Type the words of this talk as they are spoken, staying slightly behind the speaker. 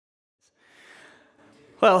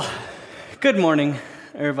Well, good morning,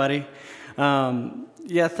 everybody.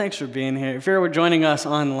 Thanks for being here. If you're joining us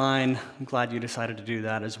online, I'm glad you decided to do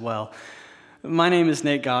that as well. My name is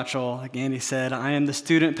Nate Gottschall. Like Andy said, I am the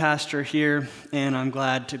student pastor here, and I'm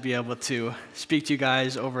glad to be able to speak to you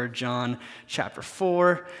guys over John chapter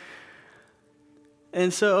 4.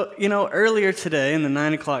 And so, earlier today in the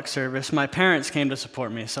 9 o'clock service, my parents came to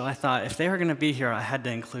support me. So I thought if they were going to be here, I had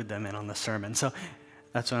to include them in on the sermon. So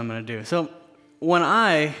that's what I'm going to do. So when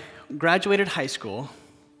I graduated high school,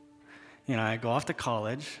 I go off to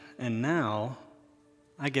college, and now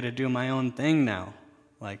I get to do my own thing now.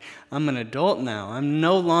 Like, I'm an adult now. I'm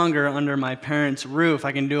no longer under my parents' roof.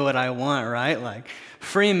 I can do what I want, right? Like,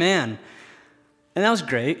 free man. And that was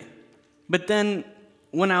great. But then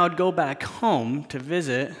when I would go back home to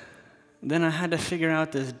visit, then I had to figure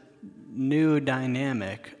out this new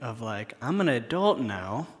dynamic of like, I'm an adult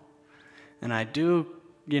now, and I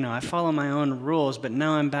follow my own rules, but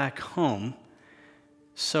now I'm back home.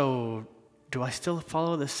 So do I still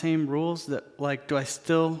follow the same rules do I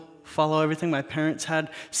still follow everything my parents had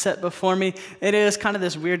set before me? It is kind of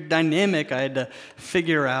this weird dynamic I had to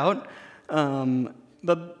figure out.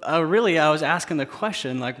 But I was asking the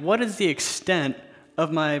question, like, what is the extent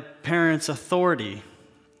of my parents' authority?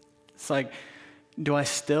 It's like, do I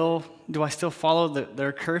still follow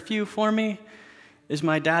their curfew for me? Is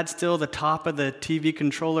my dad still the top of the TV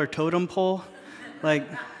controller totem pole? Like,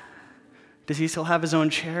 does he still have his own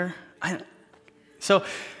chair? So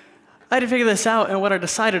I had to figure this out, and what I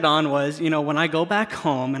decided on was, when I go back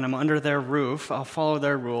home and I'm under their roof, I'll follow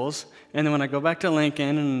their rules, and then when I go back to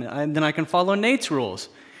Lincoln, then I can follow Nate's rules.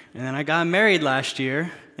 And then I got married last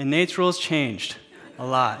year, and Nate's rules changed a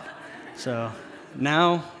lot. So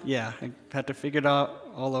now, I had to figure it out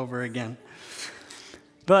all over again.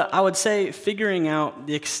 But I would say figuring out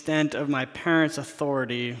the extent of my parents'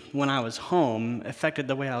 authority when I was home affected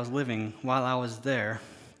the way I was living while I was there.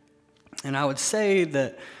 And I would say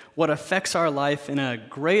that what affects our life in a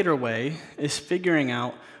greater way is figuring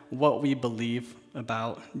out what we believe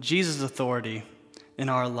about Jesus' authority in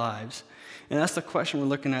our lives. And that's the question we're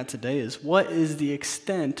looking at today is, what is the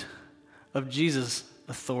extent of Jesus'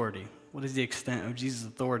 authority? What is the extent of Jesus'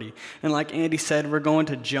 authority? And like Andy said, we're going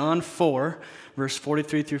to John 4, verse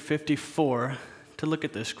 43 through 54, to look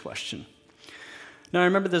at this question. Now,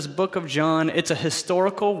 remember this book of John, it's a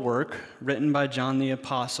historical work written by John the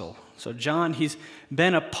Apostle. So John, he's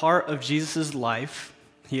been a part of Jesus' life.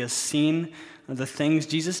 He has seen the things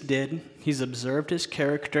Jesus did. He's observed his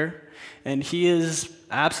character. And he is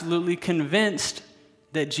absolutely convinced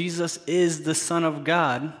that Jesus is the Son of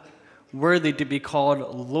God, worthy to be called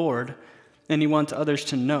Lord, and he wants others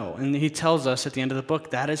to know. And he tells us at the end of the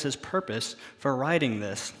book that is his purpose for writing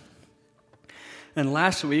this. And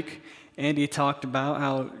last week, Andy talked about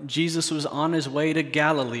how Jesus was on his way to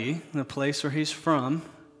Galilee, the place where he's from,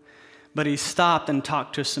 but he stopped and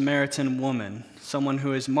talked to a Samaritan woman, someone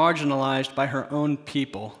who is marginalized by her own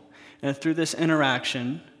people. And through this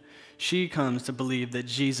interaction, she comes to believe that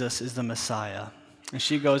Jesus is the Messiah. And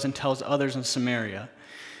she goes and tells others in Samaria.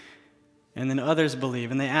 And then others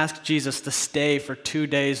believe, and they ask Jesus to stay for 2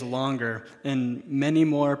 days longer, and many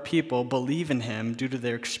more people believe in him due to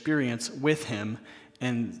their experience with him,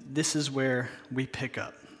 and this is where we pick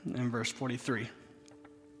up in verse 43. It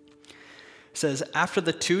says, after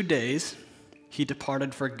the 2 days, he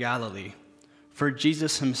departed for Galilee, for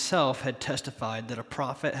Jesus himself had testified that a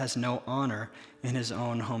prophet has no honor in his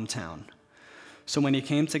own hometown. So when he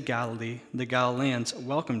came to Galilee, the Galileans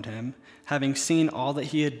welcomed him, having seen all that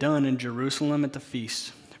he had done in Jerusalem at the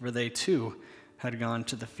feast, for they too had gone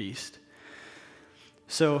to the feast.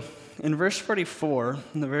 So in verse 44,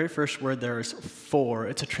 the very first word there is for.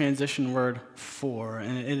 It's a transition word for,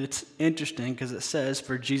 and it's interesting because it says,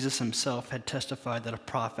 for Jesus himself had testified that a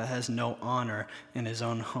prophet has no honor in his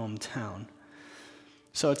own hometown.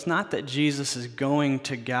 So it's not that Jesus is going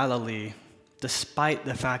to Galilee despite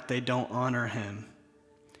the fact they don't honor him.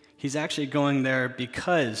 He's actually going there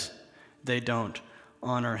because they don't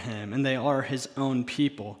honor him, and they are his own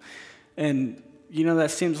people. And,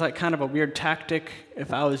 that seems like kind of a weird tactic.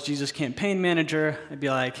 If I was Jesus' campaign manager, I'd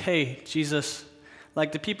be like, hey, Jesus,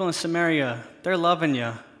 like the people in Samaria, they're loving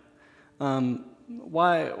you.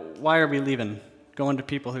 Why are we leaving, going to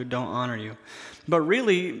people who don't honor you? But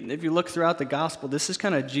really, if you look throughout the gospel, this is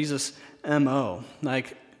kind of Jesus' MO.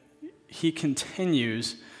 Like, he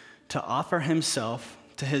continues to offer himself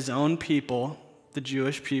to his own people, the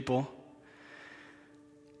Jewish people,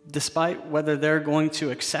 despite whether they're going to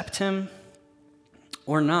accept him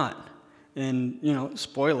or not. And,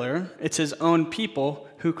 spoiler, it's his own people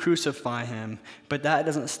who crucify him. But that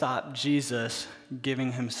doesn't stop Jesus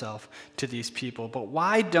giving himself to these people. But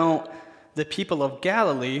why don't the people of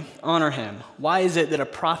Galilee honor him? Why is it that a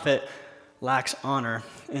prophet lacks honor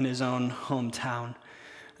in his own hometown?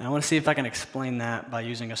 And I want to see if I can explain that by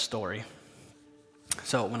using a story.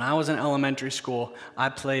 So when I was in elementary school, I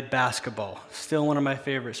played basketball, still one of my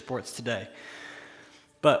favorite sports today.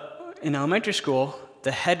 But in elementary school,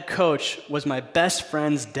 the head coach was my best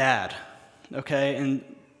friend's dad, okay? And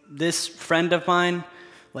this friend of mine,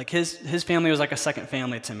 like his family was like a second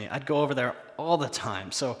family to me. I'd go over there all the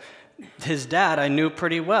time. So his dad I knew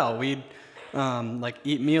pretty well. We'd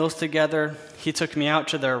eat meals together. He took me out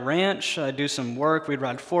to their ranch. I'd do some work. We'd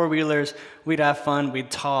ride four-wheelers. We'd have fun. We'd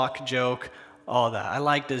talk, joke, all that. I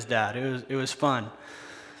liked his dad. It was fun.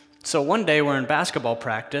 So one day we're in basketball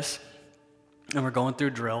practice, and we're going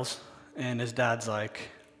through drills. And his dad's like,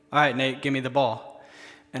 all right, Nate, give me the ball.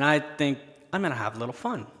 And I think, I'm going to have a little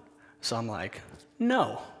fun. So I'm like,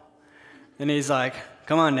 no. And he's like,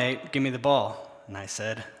 come on, Nate, give me the ball. And I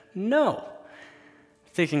said, no,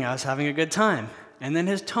 thinking I was having a good time. And then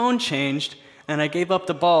his tone changed, and I gave up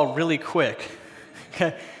the ball really quick.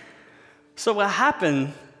 Okay. So what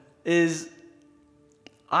happened is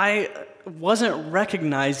I wasn't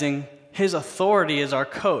recognizing his authority as our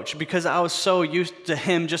coach because I was so used to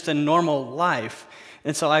him just in normal life.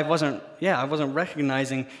 And so I wasn't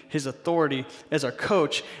recognizing his authority as our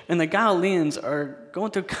coach. And the Galileans are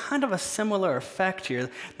going through kind of a similar effect here.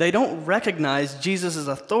 They don't recognize Jesus'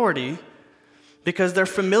 authority because they're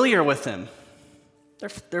familiar with him.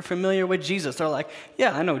 They're familiar with Jesus. They're like,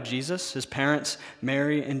 yeah, I know Jesus, his parents,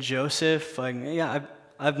 Mary and Joseph.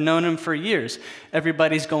 I've known him for years.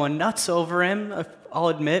 Everybody's going nuts over him. I'll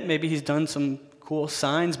admit, maybe he's done some cool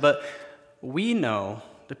signs, but we know,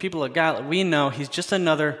 the people of Galilee, we know he's just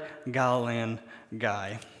another Galilean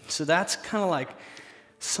guy. So that's kind of like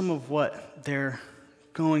some of what they're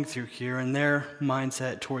going through here and their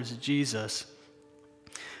mindset towards Jesus.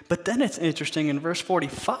 But then it's interesting, in verse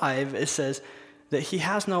 45, it says that he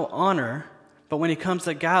has no honor, but when he comes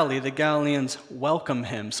to Galilee, the Galileans welcome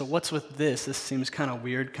him. So what's with this? This seems kind of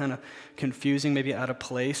weird, kind of confusing, maybe out of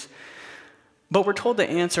place. But we're told the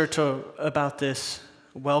answer about this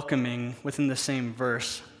welcoming within the same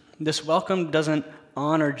verse. This welcome doesn't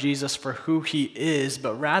honor Jesus for who he is,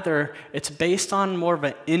 but rather it's based on more of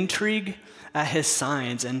an intrigue at his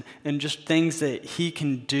signs and just things that he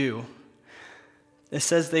can do. It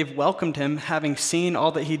says they've welcomed him, having seen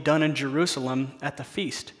all that he'd done in Jerusalem at the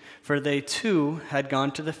feast, for they too had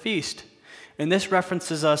gone to the feast. And this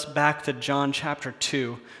references us back to John chapter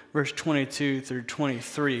 2, verse 22 through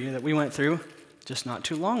 23 that we went through just not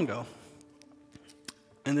too long ago.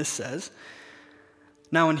 And this says,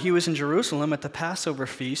 now when he was in Jerusalem at the Passover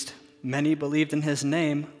feast, many believed in his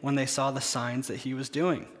name when they saw the signs that he was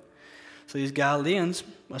doing. So these Galileans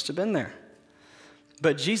must have been there.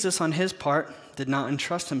 But Jesus, on his part, did not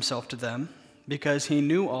entrust himself to them, because he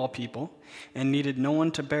knew all people and needed no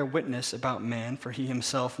one to bear witness about man, for he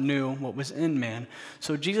himself knew what was in man.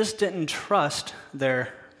 So Jesus didn't trust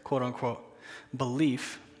their quote-unquote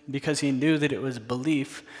belief, because he knew that it was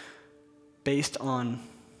belief based on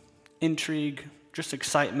intrigue, just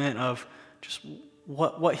excitement of just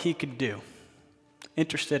what he could do.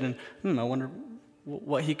 Interested in, I wonder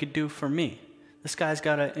what he could do for me. This guy's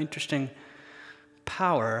got an interesting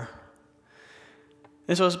power.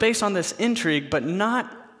 And so it's based on this intrigue, but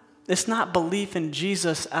it's not belief in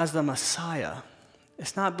Jesus as the Messiah.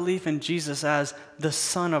 It's not belief in Jesus as the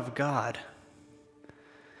Son of God.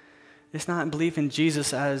 It's not belief in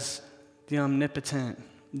Jesus as the omnipotent,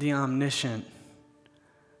 the omniscient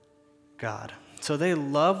God. So they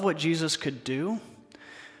love what Jesus could do,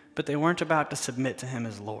 but they weren't about to submit to him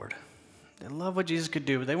as Lord. They love what Jesus could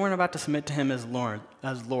do, but they weren't about to submit to him as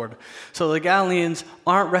Lord. So the Galileans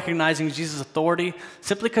aren't recognizing Jesus' authority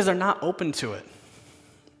simply because they're not open to it.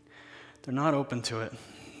 They're not open to it.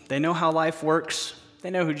 They know how life works. They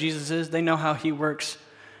know who Jesus is. They know how he works.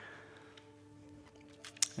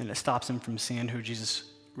 And it stops them from seeing who Jesus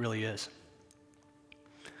really is.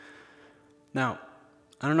 Now,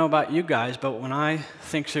 I don't know about you guys, but when I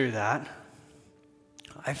think through that,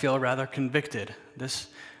 I feel rather convicted.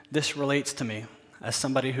 This relates to me as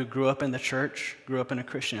somebody who grew up in the church, grew up in a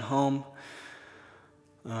Christian home,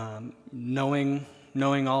 knowing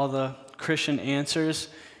all the Christian answers.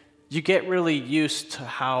 You get really used to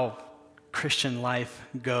how Christian life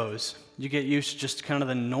goes. You get used to just kind of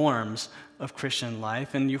the norms of Christian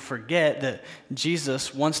life, and you forget that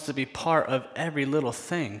Jesus wants to be part of every little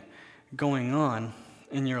thing going on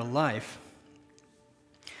in your life.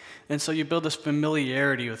 And so you build this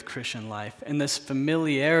familiarity with Christian life, and this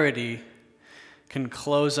familiarity can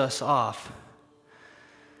close us off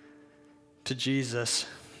to Jesus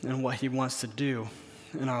and what he wants to do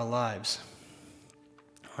in our lives.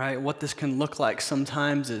 Right? What this can look like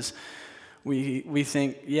sometimes is we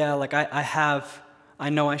think, yeah, like I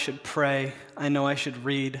know I should pray, I know I should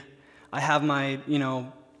read, I have my,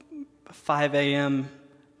 5 a.m.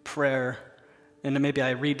 prayer, and then maybe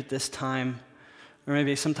I read at this time. Or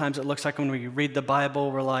maybe sometimes it looks like when we read the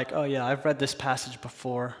Bible, we're like, oh yeah, I've read this passage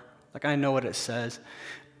before. Like I know what it says.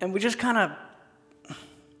 And we just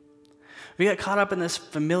we get caught up in this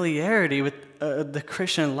familiarity with the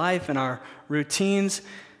Christian life and our routines,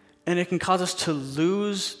 and it can cause us to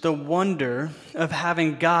lose the wonder of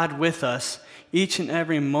having God with us each and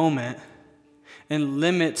every moment, and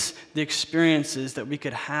limits the experiences that we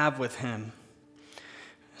could have with him.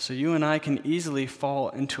 So you and I can easily fall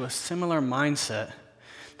into a similar mindset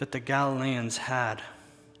that the Galileans had.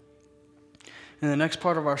 In the next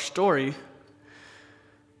part of our story,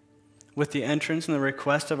 with the entrance and the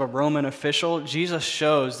request of a Roman official, Jesus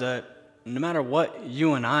shows that no matter what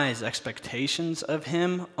you and I's expectations of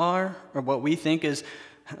him are, or what we think is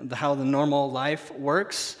how the normal life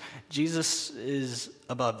works, Jesus is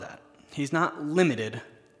above that. He's not limited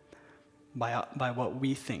by what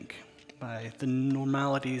we think, by the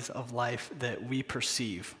normalities of life that we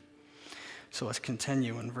perceive. So let's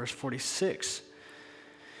continue in verse 46.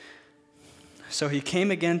 So he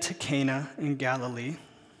came again to Cana in Galilee,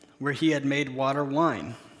 where he had made water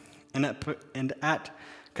wine. And at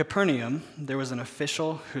Capernaum there was an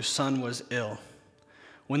official whose son was ill.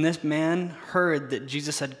 When this man heard that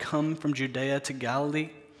Jesus had come from Judea to Galilee,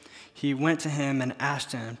 he went to him and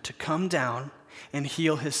asked him to come down and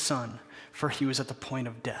heal his son, for he was at the point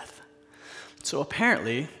of death. So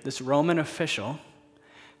apparently, this Roman official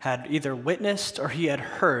had either witnessed or he had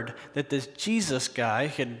heard that this Jesus guy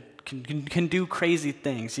can do crazy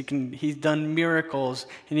things. He's done miracles,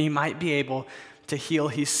 and he might be able to heal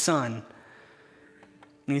his son.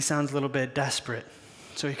 And he sounds a little bit desperate.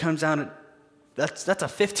 So he comes down. That's a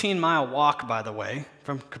 15-mile walk, by the way,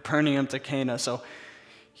 from Capernaum to Cana. So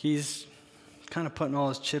he's kind of putting all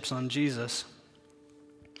his chips on Jesus.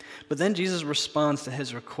 But then Jesus responds to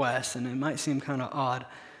his request, and it might seem kind of odd.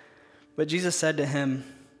 But Jesus said to him,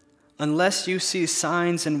 "Unless you see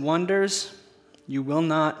signs and wonders, you will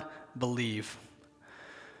not believe."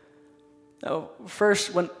 Now,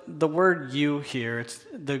 first, when the word "you" here, it's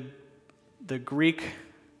the Greek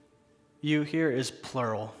 "you" here is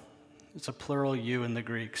plural. It's a plural "you" in the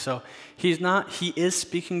Greek. So he is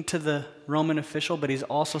speaking to the Roman official, but he's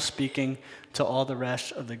also speaking to all the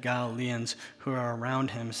rest of the Galileans who are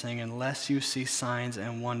around him, saying, unless you see signs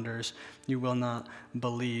and wonders, you will not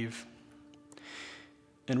believe.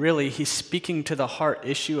 And really, he's speaking to the heart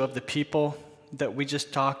issue of the people that we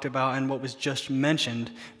just talked about and what was just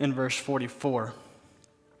mentioned in verse 44.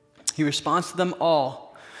 He responds to them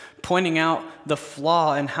all, pointing out the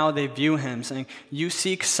flaw in how they view him, saying, you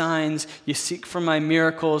seek signs, you seek for my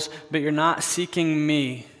miracles, but you're not seeking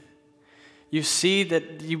me. You see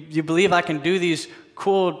that you believe I can do these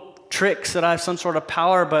cool tricks, that I have some sort of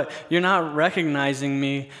power, but you're not recognizing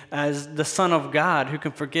me as the Son of God who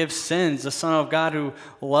can forgive sins, the Son of God who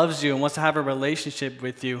loves you and wants to have a relationship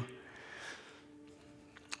with you.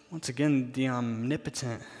 Once again, the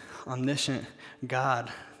omnipotent, omniscient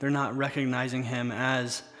God, they're not recognizing him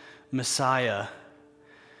as Messiah.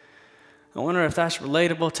 I wonder if that's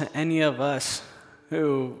relatable to any of us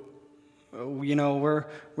who, we're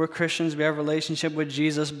Christians, we have a relationship with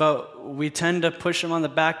Jesus, but we tend to push him on the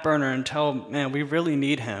back burner until, man, we really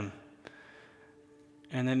need him.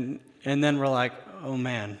 And then we're like, oh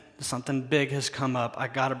man, something big has come up. I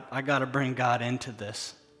gotta bring God into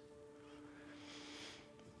this.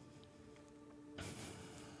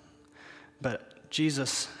 But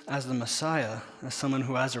Jesus, as the Messiah, as someone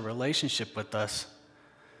who has a relationship with us,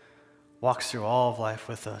 walks through all of life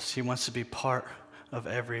with us. He wants to be part of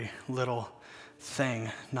every little thing,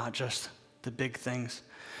 not just the big things.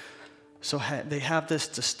 So they have this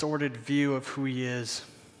distorted view of who he is,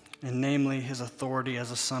 and namely his authority as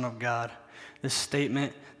a Son of God. This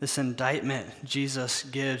statement, this indictment Jesus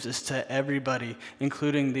gives is to everybody,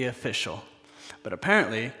 including the official. But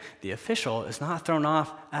apparently, the official is not thrown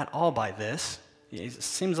off at all by this. It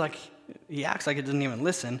seems like he acts like he doesn't even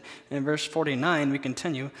listen. In verse 49, we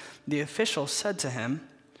continue. The official said to him,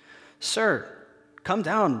 "Sir, come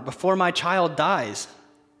down before my child dies."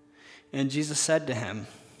 And Jesus said to him,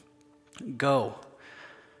 "Go,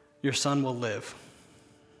 your son will live."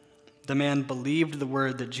 The man believed the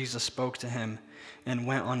word that Jesus spoke to him and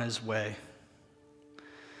went on his way.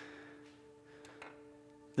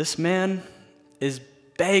 This man is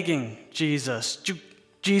begging Jesus,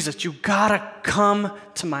 Jesus, you gotta come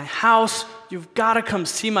to my house. You've gotta come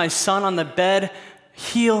see my son on the bed.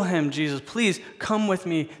 Heal him, Jesus. Please come with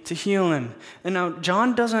me to heal him. And now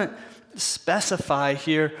John doesn't specify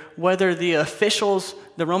here whether the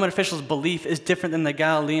Roman officials' belief is different than the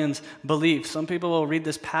Galileans' belief. Some people will read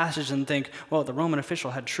this passage and think, well, the Roman official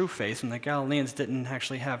had true faith and the Galileans didn't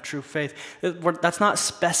actually have true faith. That's not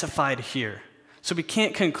specified here. So we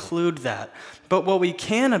can't conclude that. But what we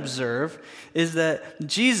can observe is that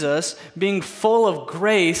Jesus, being full of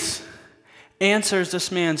grace, answers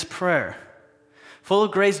this man's prayer. Full of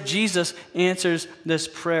grace, Jesus answers this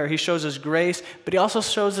prayer. He shows us grace, but he also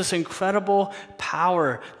shows us incredible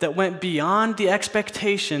power that went beyond the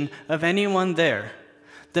expectation of anyone there.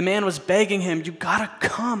 The man was begging him, you gotta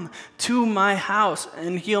come to my house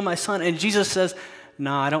and heal my son. And Jesus says,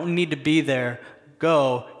 no, I don't need to be there.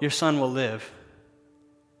 Go, your son will live.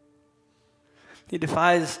 He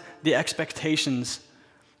defies the expectations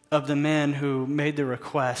of the man who made the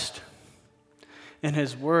request. And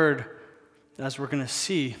his word, as we're going to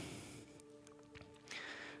see,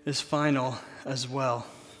 is final as well.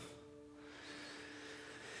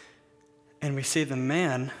 And we see the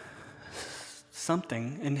man,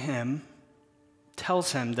 something in him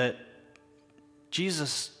tells him that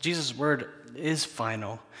Jesus' word is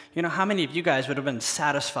final. You know, how many of you guys would have been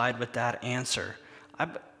satisfied with that answer?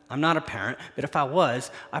 I'm not a parent, but if I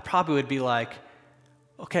was, I probably would be like,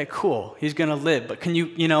 okay, cool, he's going to live, but can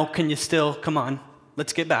you still, come on,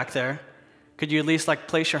 let's get back there. Could you at least like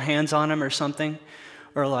place your hands on him or something?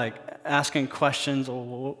 Or like asking questions,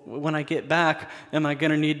 when I get back, am I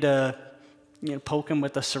going to need to poke him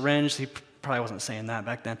with a syringe? He probably wasn't saying that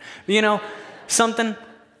back then. But, something.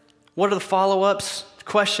 What are the follow-ups,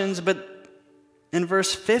 questions? But in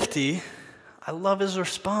verse 50, I love his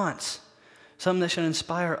response. Something that should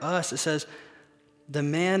inspire us. It says, the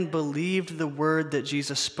man believed the word that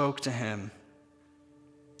Jesus spoke to him,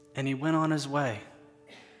 and he went on his way.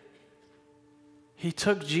 He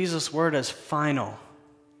took Jesus' word as final,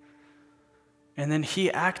 and then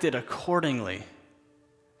he acted accordingly.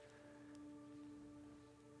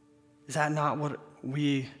 Is that not what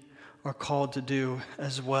we are called to do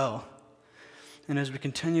as well? And as we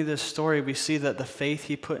continue this story, we see that the faith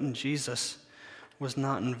he put in Jesus was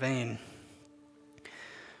not in vain.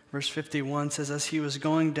 Verse 51 says, as he was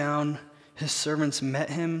going down, his servants met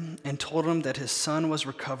him and told him that his son was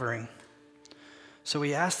recovering. So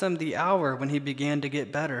he asked them the hour when he began to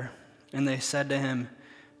get better, and they said to him,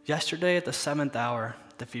 yesterday at the 7th hour,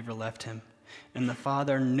 the fever left him. And the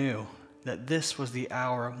father knew that this was the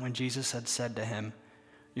hour when Jesus had said to him,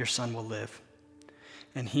 your son will live.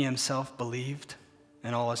 And he himself believed,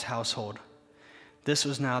 and all his household. This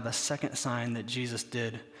was now the second sign that Jesus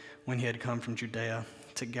did when he had come from Judea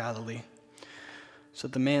to Galilee. So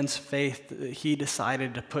the man's faith that he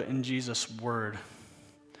decided to put in Jesus' word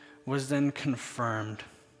was then confirmed.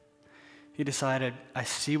 He decided, I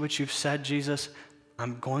see what you've said, Jesus.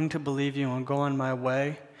 I'm going to believe you and go on my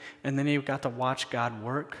way. And then he got to watch God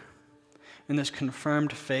work. And this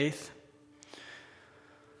confirmed faith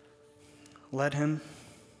led him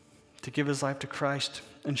to give his life to Christ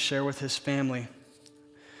and share with his family.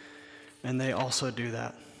 And they also do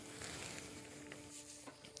that.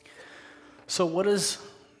 So what does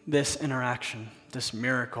this interaction, this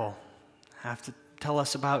miracle, have to tell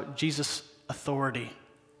us about Jesus' authority?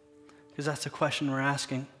 Because that's the question we're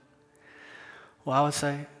asking. Well, I would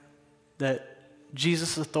say that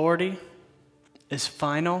Jesus' authority is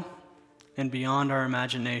final and beyond our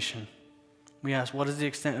imagination. We ask, what is the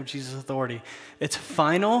extent of Jesus' authority? It's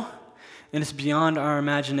final and it's beyond our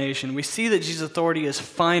imagination. We see that Jesus' authority is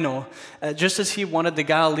final. Just as he wanted the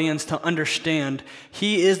Galileans to understand,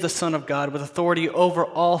 he is the Son of God with authority over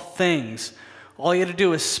all things. All he had to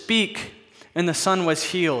do was speak, and the son was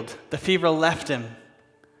healed. The fever left him.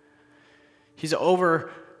 He's over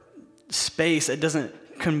space. It doesn't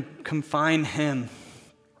confine him.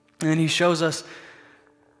 And he shows us,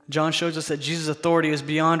 John shows us that Jesus' authority is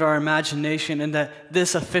beyond our imagination and that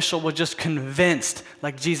this official was just convinced,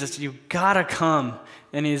 like, Jesus, you gotta come.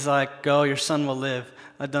 And he's like, go, your son will live.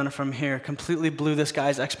 I've done it from here. Completely blew this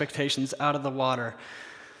guy's expectations out of the water.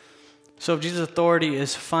 So if Jesus' authority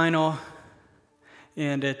is final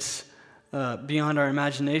and it's beyond our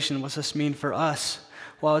imagination, what's this mean for us?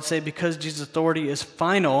 Well, I would say because Jesus' authority is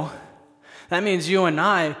final, that means you and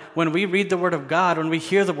I, when we read the Word of God, when we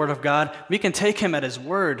hear the Word of God, we can take him at his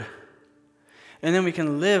word. And then we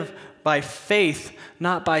can live by faith,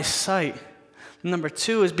 not by sight. Number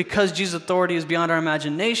two is because Jesus' authority is beyond our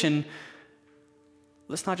imagination,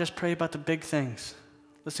 let's not just pray about the big things.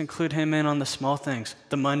 Let's include him in on the small things,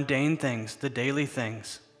 the mundane things, the daily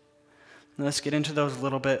things. And let's get into those a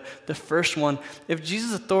little bit. The first one, if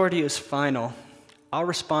Jesus' authority is final, our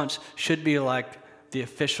response should be like the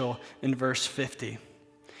official in verse 50.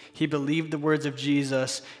 He believed the words of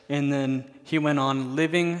Jesus, and then he went on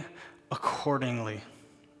living accordingly.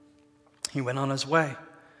 He went on his way.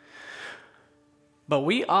 But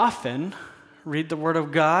we often read the Word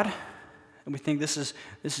of God, and we think this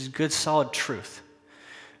is good, solid truth.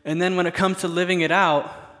 And then when it comes to living it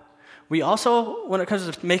out, we also, when it comes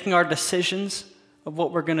to making our decisions of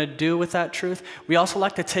what we're going to do with that truth, we also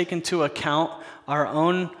like to take into account our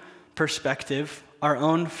own perspective, our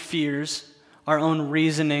own fears, our own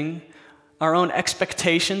reasoning, our own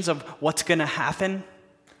expectations of what's going to happen,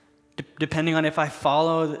 depending on if I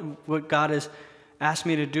follow what God has asked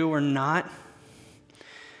me to do or not.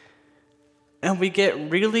 And we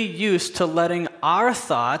get really used to letting our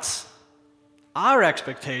thoughts, our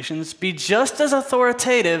expectations, be just as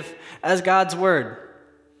authoritative as God's word.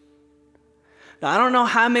 Now, I don't know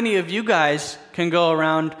how many of you guys can go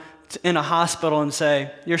around in a hospital and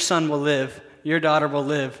say, your son will live, your daughter will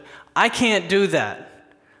live. I can't do that.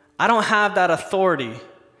 I don't have that authority.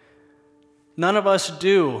 None of us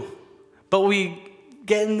do. But we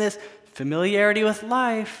get in this familiarity with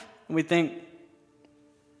life, and we think,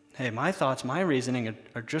 hey, my thoughts, my reasoning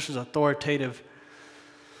are just as authoritative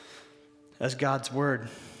as God's word.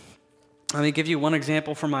 Let me give you one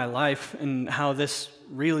example from my life and how this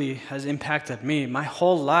really has impacted me. My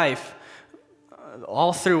whole life,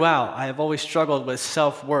 all throughout, I have always struggled with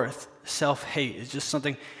self-worth, self-hate. It's just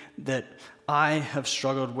something that I have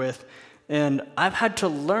struggled with. And I've had to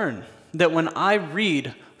learn that when I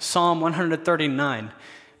read Psalm 139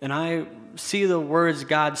 and I see the words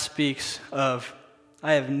God speaks of,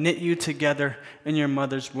 I have knit you together in your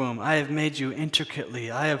mother's womb. I have made you intricately.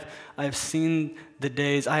 I have seen the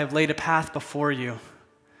days. I have laid a path before you.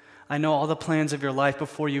 I know all the plans of your life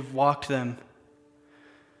before you've walked them.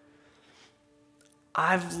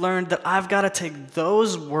 I've learned that I've got to take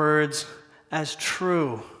those words as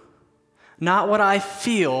true. Not what I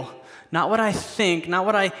feel, not what I think, not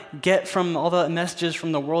what I get from all the messages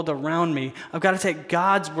from the world around me. I've got to take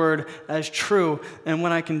God's word as true. And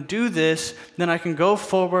when I can do this, then I can go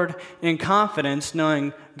forward in confidence,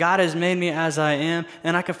 knowing God has made me as I am,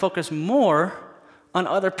 and I can focus more on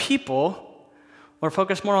other people or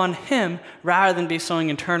focus more on Him rather than be so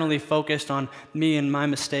internally focused on me and my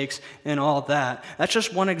mistakes and all that. That's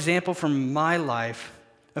just one example from my life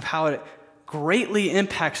of how it greatly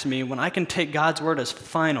impacts me when I can take God's word as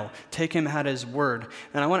final, take Him at His word.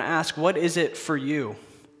 And I want to ask, what is it for you?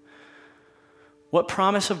 What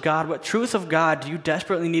promise of God, what truth of God do you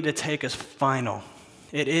desperately need to take as final?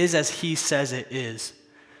 It is as He says it is.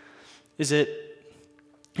 Is it,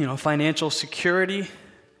 financial security?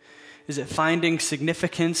 Is it finding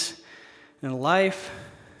significance in life?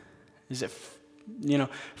 Is it,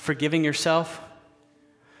 forgiving yourself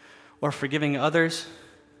or forgiving others?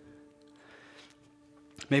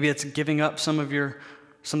 Maybe it's giving up some of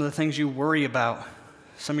the things you worry about,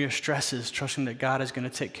 some of your stresses, trusting that God is going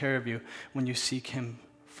to take care of you when you seek Him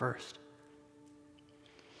first.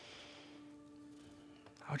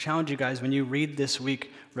 I would challenge you guys, when you read this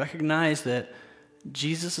week, recognize that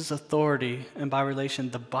Jesus' authority, and by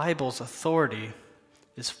relation, the Bible's authority,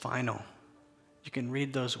 is final. You can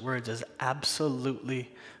read those words as absolutely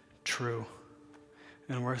true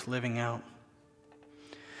and worth living out.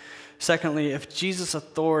 Secondly, if Jesus'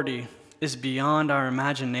 authority is beyond our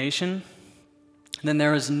imagination, then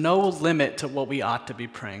there is no limit to what we ought to be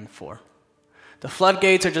praying for. The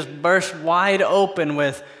floodgates are just burst wide open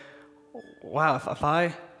with, wow,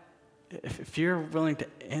 if you're willing to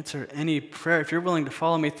answer any prayer, if you're willing to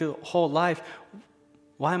follow me through the whole life,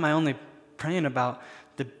 why am I only praying about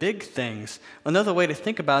the big things? Another way to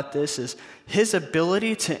think about this is His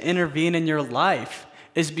ability to intervene in your life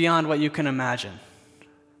is beyond what you can imagine.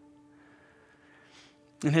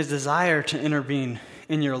 And His desire to intervene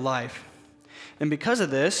in your life. And because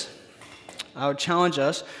of this, I would challenge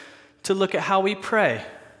us to look at how we pray,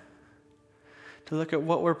 to look at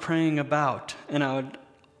what we're praying about. And I would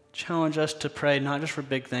challenge us to pray not just for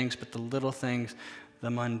big things, but the little things,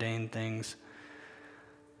 the mundane things.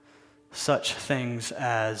 Such things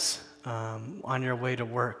as on your way to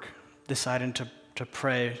work, deciding to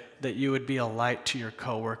pray that you would be a light to your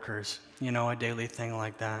coworkers, a daily thing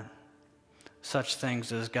like that. Such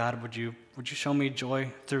things as, God, would you show me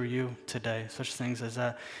joy through you today? Such things as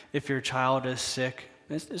that if your child is sick,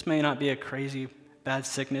 this may not be a crazy bad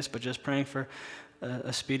sickness, but just praying for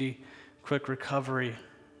a speedy, quick recovery.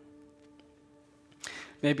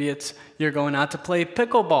 Maybe it's you're going out to play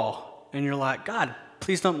pickleball, and you're like, God,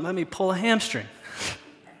 please don't let me pull a hamstring.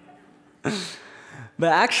 But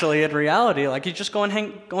actually, in reality, like you just going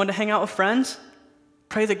to hang out with friends,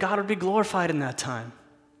 pray that God would be glorified in that time.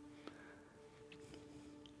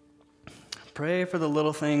 Pray for the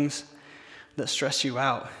little things that stress you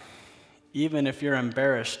out, even if you're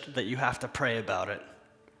embarrassed that you have to pray about it.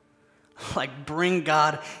 Like, bring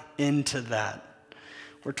God into that.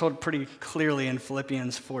 We're told pretty clearly in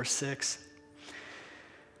Philippians 4:6,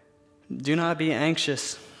 do not be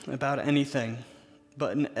anxious about anything,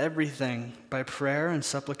 but in everything, by prayer and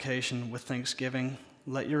supplication with thanksgiving,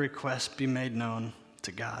 let your requests be made known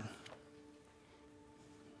to God.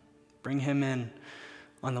 Bring him in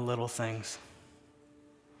on the little things.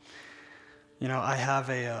 You know, I have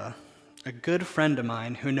a good friend of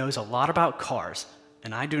mine who knows a lot about cars,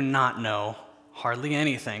 and I do not know hardly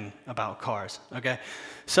anything about cars, okay?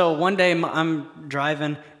 So one day I'm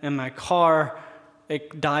driving, and my car,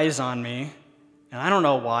 it dies on me, and I don't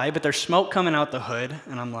know why, but there's smoke coming out the hood,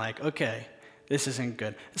 and I'm like, okay, this isn't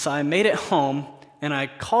good. So I made it home, and I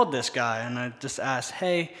called this guy, and I just asked,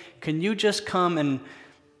 hey, can you just come and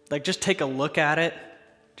just take a look at it?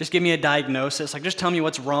 Just give me a diagnosis. Just tell me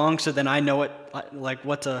what's wrong so then I know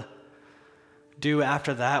what to do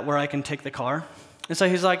after that, where I can take the car. And so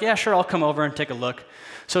he's like, yeah, sure, I'll come over and take a look.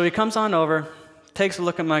 So he comes on over, takes a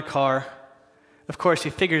look at my car. Of course, he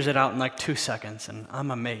figures it out in 2 seconds, and I'm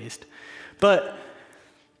amazed. But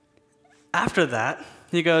after that,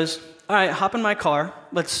 he goes, all right, hop in my car.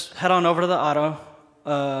 Let's head on over to the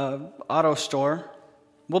auto store.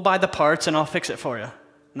 We'll buy the parts, and I'll fix it for you.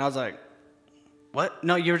 And I was like, what?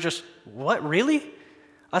 No, what, really?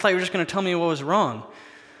 I thought you were just going to tell me what was wrong.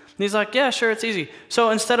 And he's like, yeah, sure, it's easy. So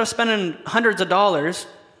instead of spending hundreds of dollars,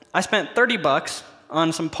 I spent $30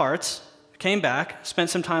 on some parts, came back, spent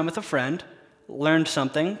some time with a friend, learned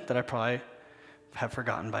something that I probably have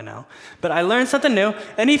forgotten by now. But I learned something new,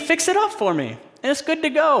 and he fixed it up for me. And it's good to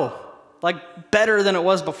go. Better than it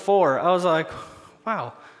was before. I was like,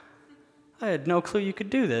 wow, I had no clue you could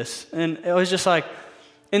do this. And it was just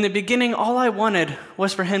in the beginning, all I wanted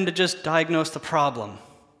was for him to just diagnose the problem.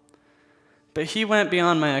 But he went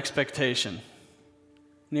beyond my expectation.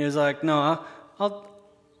 And he was like, no,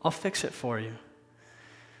 I'll fix it for you.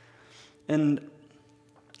 And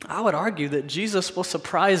I would argue that Jesus will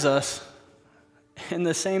surprise us in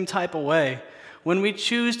the same type of way when we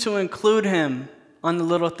choose to include him on the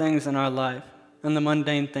little things in our life and the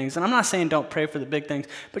mundane things. And I'm not saying don't pray for the big things,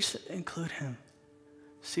 but just include him.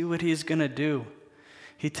 See what he's going to do.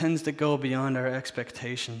 He tends to go beyond our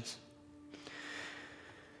expectations.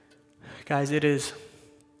 Guys, it is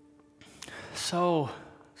so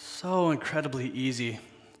incredibly easy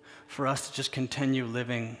for us to just continue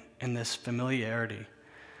living in this familiarity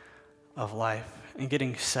of life and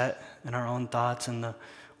getting set in our own thoughts and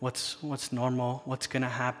what's normal, what's going to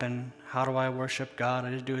happen, how do I worship God?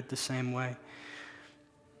 I just do it the same way.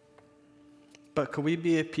 But could we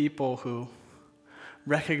be a people who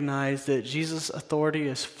recognize that Jesus' authority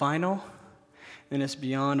is final and it's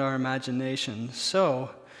beyond our imagination? So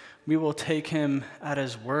we will take him at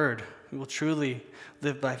his word. We will truly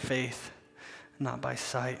live by faith, not by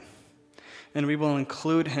sight. And we will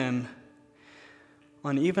include him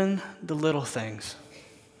on even the little things,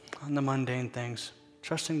 on the mundane things,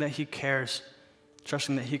 trusting that he cares,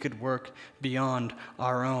 trusting that he could work beyond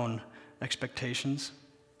our own expectations.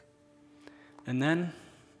 And then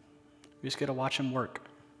we just get to watch him work.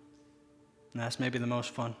 And that's maybe the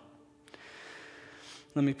most fun.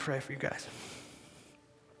 Let me pray for you guys.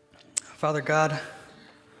 Father God,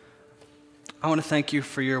 I want to thank you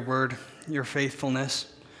for your word, your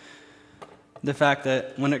faithfulness, the fact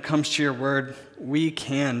that when it comes to your word, we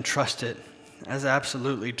can trust it as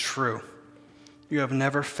absolutely true. You have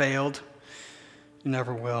never failed. You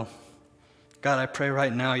never will. God, I pray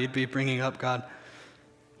right now you'd be bringing up, God,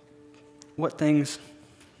 what things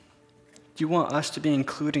do you want us to be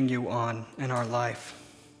including you on in our life?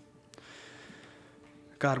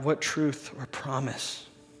 God, what truth or promise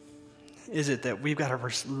is it that we've got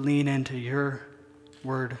to lean into your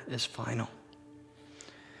word is final?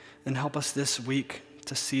 And help us this week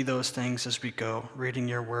to see those things as we go, reading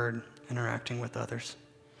your word, interacting with others.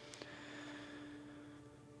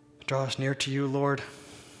 Draw us near to you, Lord.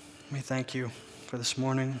 We thank you for this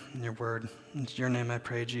morning and your word. In your name I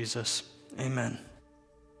pray, Jesus. Amen.